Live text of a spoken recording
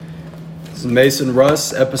This is Mason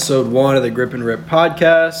Russ, episode 1 of the Grip and Rip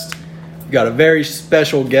podcast. We've got a very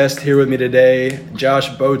special guest here with me today, Josh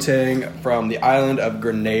Boateng from the island of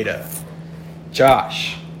Grenada.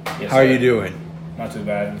 Josh, Yes, how are sir. you doing? Not too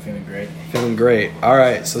bad. I'm feeling great. Feeling great. All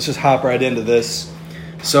right, so let's just hop right into this.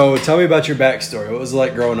 So tell me about your backstory. What was it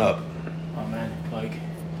like growing up? Oh man, like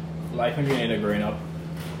life in Grenada growing up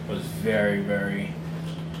was very,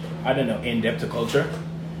 I don't know, in-depth to culture.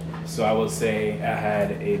 So I would say I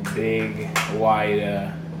had a big,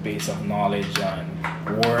 wide base of knowledge on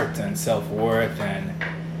worth and self-worth and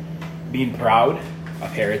being proud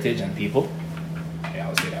of heritage and people. Yeah, I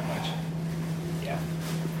would say that much. Yeah.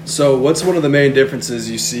 So what's one of the main differences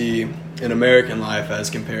you see in American life as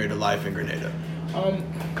compared to life in Grenada?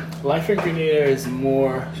 Life in Grenada is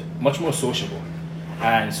much more sociable.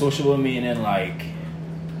 And sociable meaning like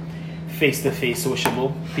face-to-face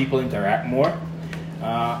sociable. People interact more.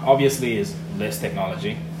 Obviously, is less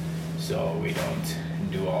technology, so we don't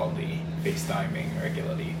do all the FaceTiming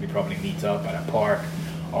regularly. We probably meet up at a park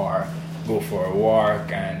or go for a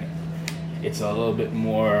walk, and it's a little bit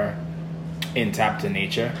more in tap to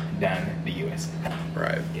nature than the US.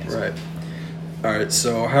 Right, Yes. right. All right,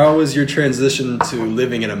 so how was your transition to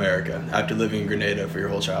living in America after living in Grenada for your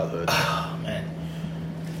whole childhood? Oh man,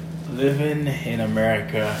 living in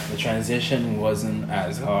America, the transition wasn't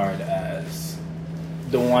as hard as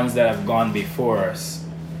the ones that have gone before us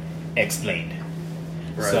explained.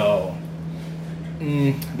 Right. So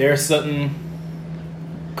there are certain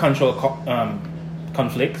cultural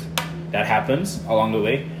conflicts that happens along the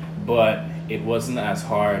way, but it wasn't as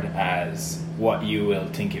hard as what you will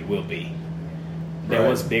think it will be. There Right.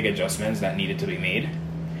 was big adjustments that needed to be made,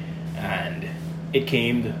 and it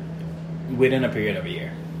came within a period of a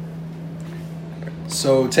year.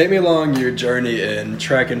 So take me along your journey in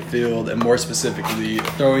track and field, and more specifically,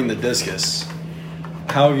 throwing the discus.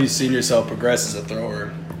 How have you seen yourself progress as a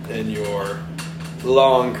thrower in your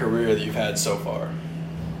long career that you've had so far?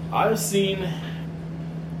 I've seen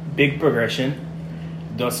big progression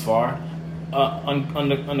thus far. On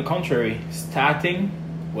the contrary, starting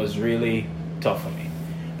was really tough for me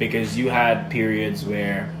because you had periods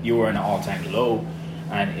where you were in an all-time low,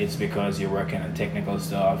 and it's because you're working on technical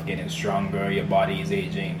stuff, getting stronger, your body is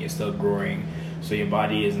aging, you're still growing, so your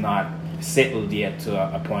body is not settled yet to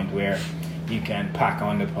a point where you can pack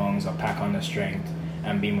on the pounds or pack on the strength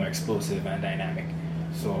and be more explosive and dynamic.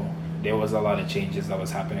 So there was a lot of changes that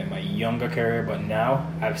was happening in my younger career, but now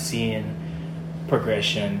I've seen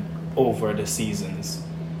progression over the seasons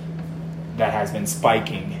that has been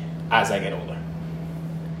spiking as I get older.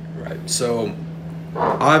 Right. So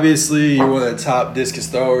obviously, you're one of the top discus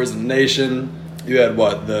throwers in the nation. You had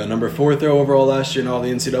the number 4 throw overall last year in all the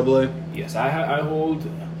NCAA? Yes, I hold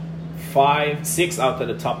 6 out of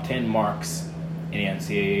the top 10 marks in the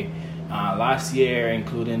NCAA. Last year,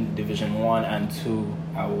 including Division 1 and 2,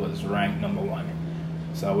 I was ranked number 1.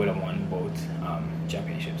 So I would have won both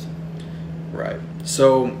championships. Right.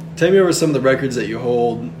 So take me over some of the records that you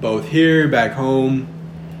hold, both here, back home.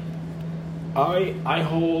 I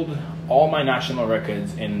hold all my national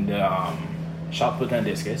records in the shot put and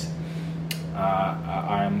discus.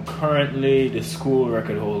 I'm currently the school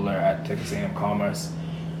record holder at Texas A&M Commerce.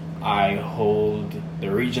 I hold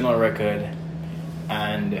the regional record,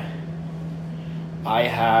 and I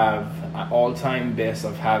have an all-time best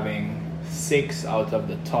of having 6 out of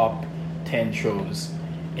the top 10 throws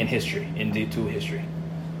in history, in D2 history.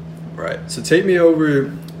 Right. So take me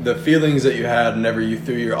over the feelings that you had whenever you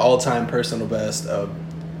threw your all-time personal best of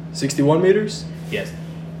 61 meters? Yes.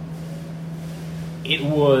 It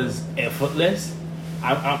was effortless.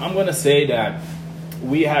 I'm going to say that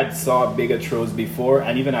we had saw bigger throws before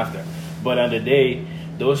and even after. But on the day,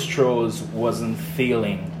 those throws wasn't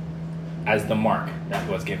feeling as the mark that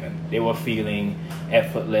was given. They were feeling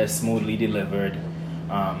effortless, smoothly delivered.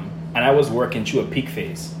 And I was working through a peak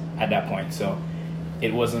phase at that point. So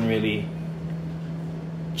it wasn't really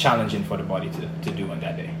challenging for the body to do on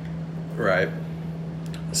that day. Right.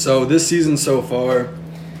 So this season so far,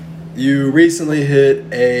 you recently hit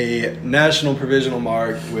a national provisional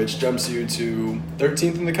mark, which jumps you to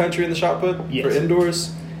 13th in the country in the shot put Yes. for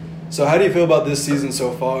indoors. So how do you feel about this season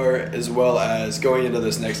so far, as well as going into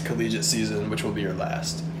this next collegiate season, which will be your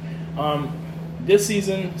last? This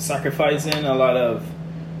season, sacrificing a lot of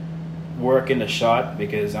work in the shot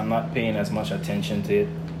because I'm not paying as much attention to it.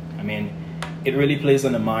 I mean, it really plays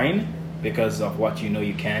on the mind because of what you know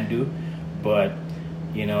you can do, but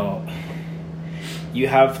you know, you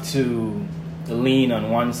have to lean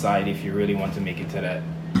on one side if you really want to make it to that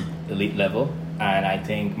elite level. And I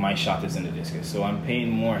think my shot is in the discus, so I'm paying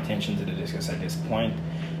more attention to the discus at this point.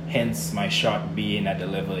 hence my shot being at the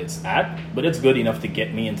level it's at. But it's good enough to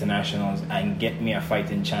get me internationals and get me a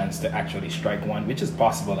fighting chance to actually strike one, which is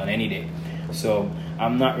possible on any day. So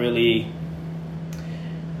I'm not really,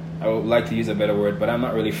 I would like to use a better word, but I'm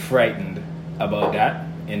not really frightened about that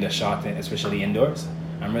in the shot, especially indoors.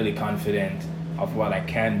 I'm really confident of what I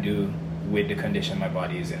can do with the condition my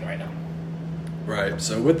body is in right now. Right.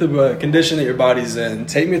 So with the condition that your body's in,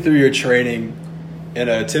 take me through your training in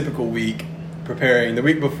a typical week, preparing the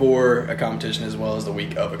week before a competition as well as the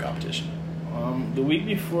week of a competition. The week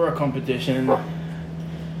before a competition,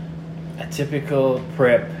 a typical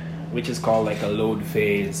prep, which is called like a load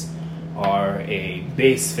phase or a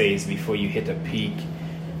base phase before you hit a peak.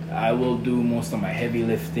 I will do most of my heavy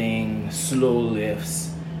lifting, slow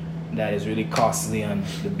lifts that is really costly on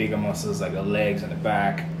the bigger muscles like the legs and the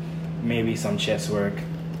back, maybe some chest work,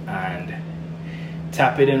 and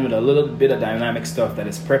tap it in with a little bit of dynamic stuff that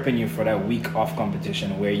is prepping you for that week off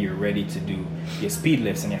competition where you're ready to do your speed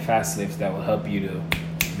lifts and your fast lifts that will help you to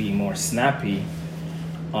be more snappy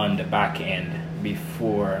on the back end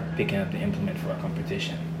before picking up the implement for a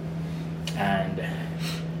competition. And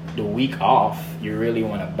the week off, you really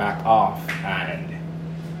want to back off and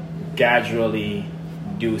gradually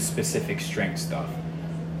do specific strength stuff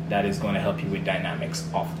that is going to help you with dynamics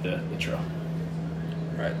off the trail.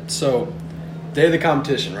 Right. So, day of the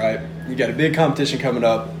competition, right? You got a big competition coming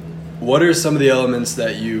up. What are some of the elements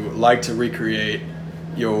that you like to recreate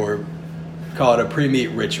your, call it a pre-meet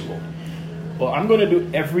ritual? Well, I'm going to do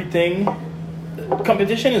everything.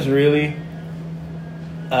 Competition is really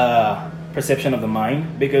perception of the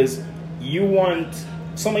mind, because you want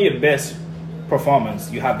some of your best performance,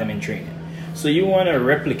 you have them in training. So you want to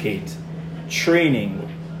replicate training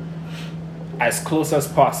as close as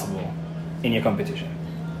possible in your competition.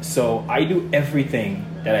 So I do everything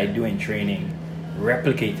that I do in training,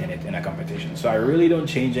 replicating it in a competition. So I really don't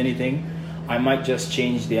change anything. I might just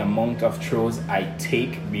change the amount of throws I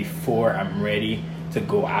take before I'm ready to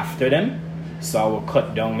go after them. So I will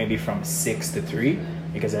cut down maybe from 6 to 3,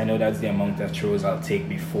 because I know that's the amount of throws I'll take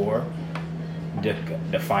before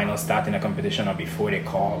the final start in a competition or before they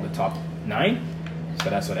call the top 9. So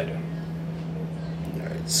that's what I do. All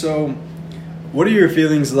right. So what are your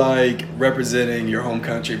feelings like representing your home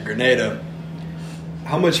country of Grenada?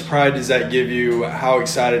 How much pride does that give you? How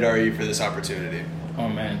excited are you for this opportunity? Oh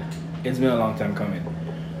man, it's been a long time coming.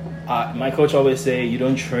 My coach always say you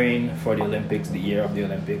don't train for the Olympics the year of the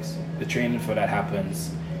Olympics. The training for that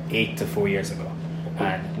happens 8 to 4 years ago.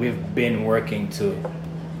 And we've been working to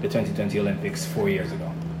the 2020 Olympics 4 years ago.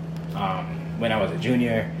 When I was a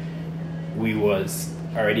junior, we was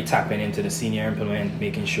already tapping into the senior implement,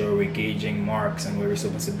 making sure we're gauging marks and where we're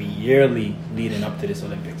supposed to be yearly leading up to this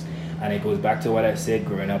Olympics. And it goes back to what I said,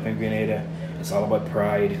 growing up in Grenada, it's all about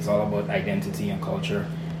pride, it's all about identity and culture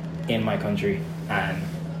in my country. And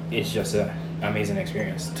it's just an amazing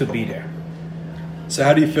experience to be there. So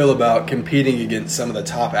how do you feel about competing against some of the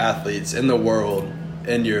top athletes in the world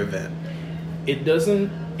in your event? It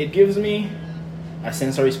gives me a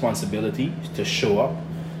sense of responsibility to show up,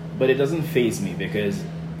 but it doesn't faze me, because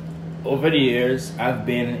over the years I've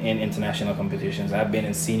been in international competitions, I've been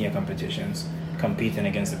in senior competitions competing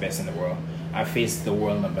against the best in the world. I faced the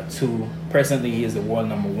world number 2. Presently he is the world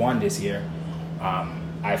number 1 this year.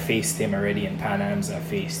 I faced him already in Pan Ams. I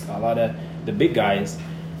faced a lot of the big guys,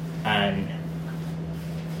 and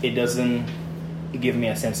it doesn't give me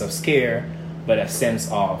a sense of scare, but a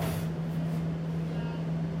sense of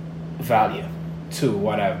value to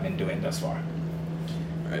what I've been doing thus far.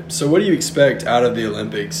 All right. So what do you expect out of the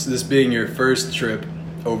Olympics, this being your first trip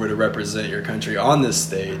over to represent your country on this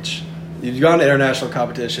stage? You've gone to international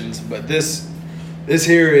competitions, but this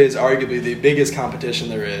here is arguably the biggest competition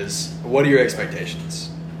there is. What are your expectations?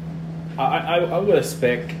 I would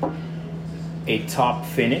expect a top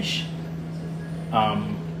finish,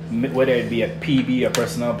 whether it be a PB, a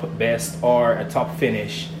personal best, or a top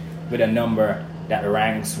finish with a number that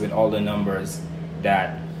ranks with all the numbers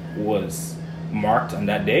that was marked on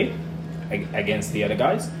that day against the other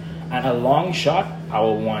guys. And a long shot, I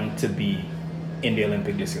will want to be in the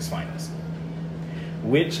Olympic discus finals,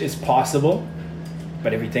 which is possible,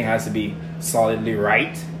 but everything has to be solidly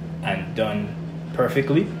right and done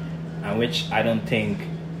perfectly, and which I don't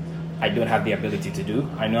have the ability to do.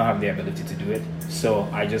 I know I have the ability to do it, so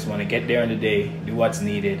I just want to get there on the day, do what's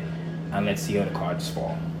needed, and let's see how the cards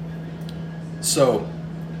fall. So,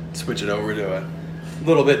 switch it over to a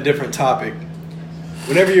little bit different topic.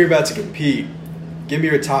 Whenever you're about to compete, give me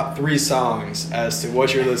your top 3 songs as to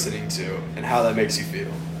what you're listening to and how that makes you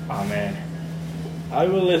feel. Oh man, I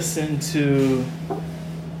will listen to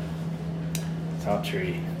top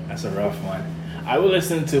 3. That's a rough one. I will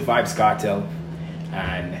listen to Vybz Kartel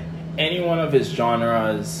and any one of his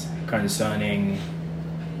genres concerning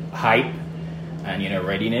hype and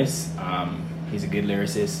readiness. He's a good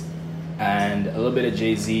lyricist, and a little bit of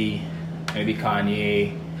Jay-Z, maybe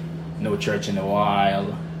Kanye, No Church in the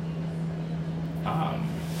Wild.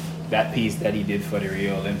 That piece that he did for the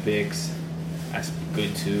Rio Olympics, that's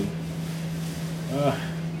good too.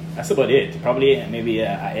 That's about it. Probably maybe a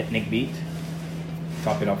ethnic beat.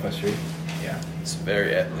 Top it off a street. Yeah. It's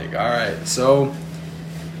very ethnic. All right. So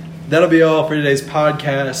that'll be all for today's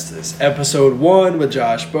podcast. It's episode 1 with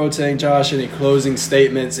Josh Boateng. Josh, any closing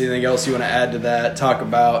statements? Anything else you want to add to that? Talk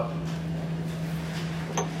about?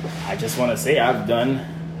 I just want to say I've done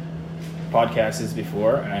podcasts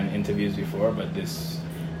before and interviews before, but this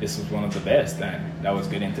was one of the best, and that was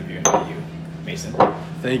good interviewing with you, Mason.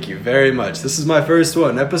 Thank you very much. This is my first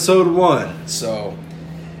one, episode 1. So,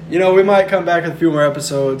 we might come back with a few more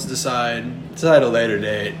episodes, decide a later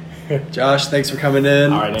date. Josh, thanks for coming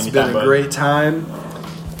in. All right, it's anytime, been a bud. great time.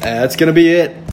 That's going to be it.